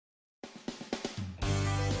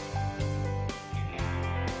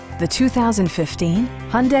the 2015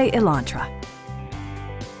 Hyundai Elantra.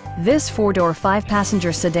 This four-door,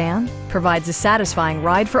 five-passenger sedan provides a satisfying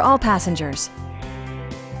ride for all passengers.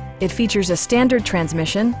 It features a standard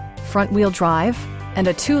transmission, front-wheel drive, and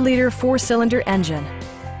a 2-liter four-cylinder engine.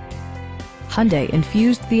 Hyundai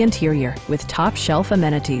infused the interior with top-shelf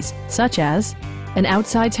amenities such as an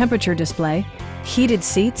outside temperature display, heated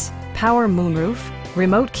seats, power moonroof,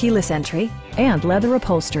 remote keyless entry, and leather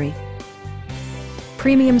upholstery.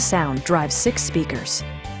 Premium sound drives 6 speakers,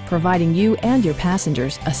 providing you and your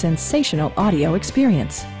passengers a sensational audio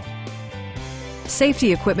experience.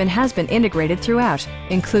 Safety equipment has been integrated throughout,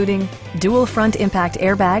 including dual front impact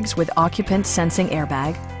airbags with occupant sensing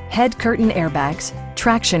airbag, head curtain airbags,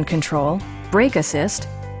 traction control, brake assist,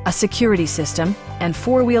 a security system, and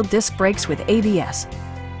 4-wheel disc brakes with ABS.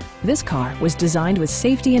 This car was designed with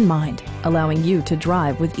safety in mind, allowing you to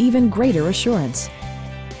drive with even greater assurance.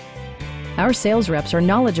 Our sales reps are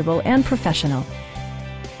knowledgeable and professional.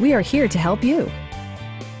 We are here to help you.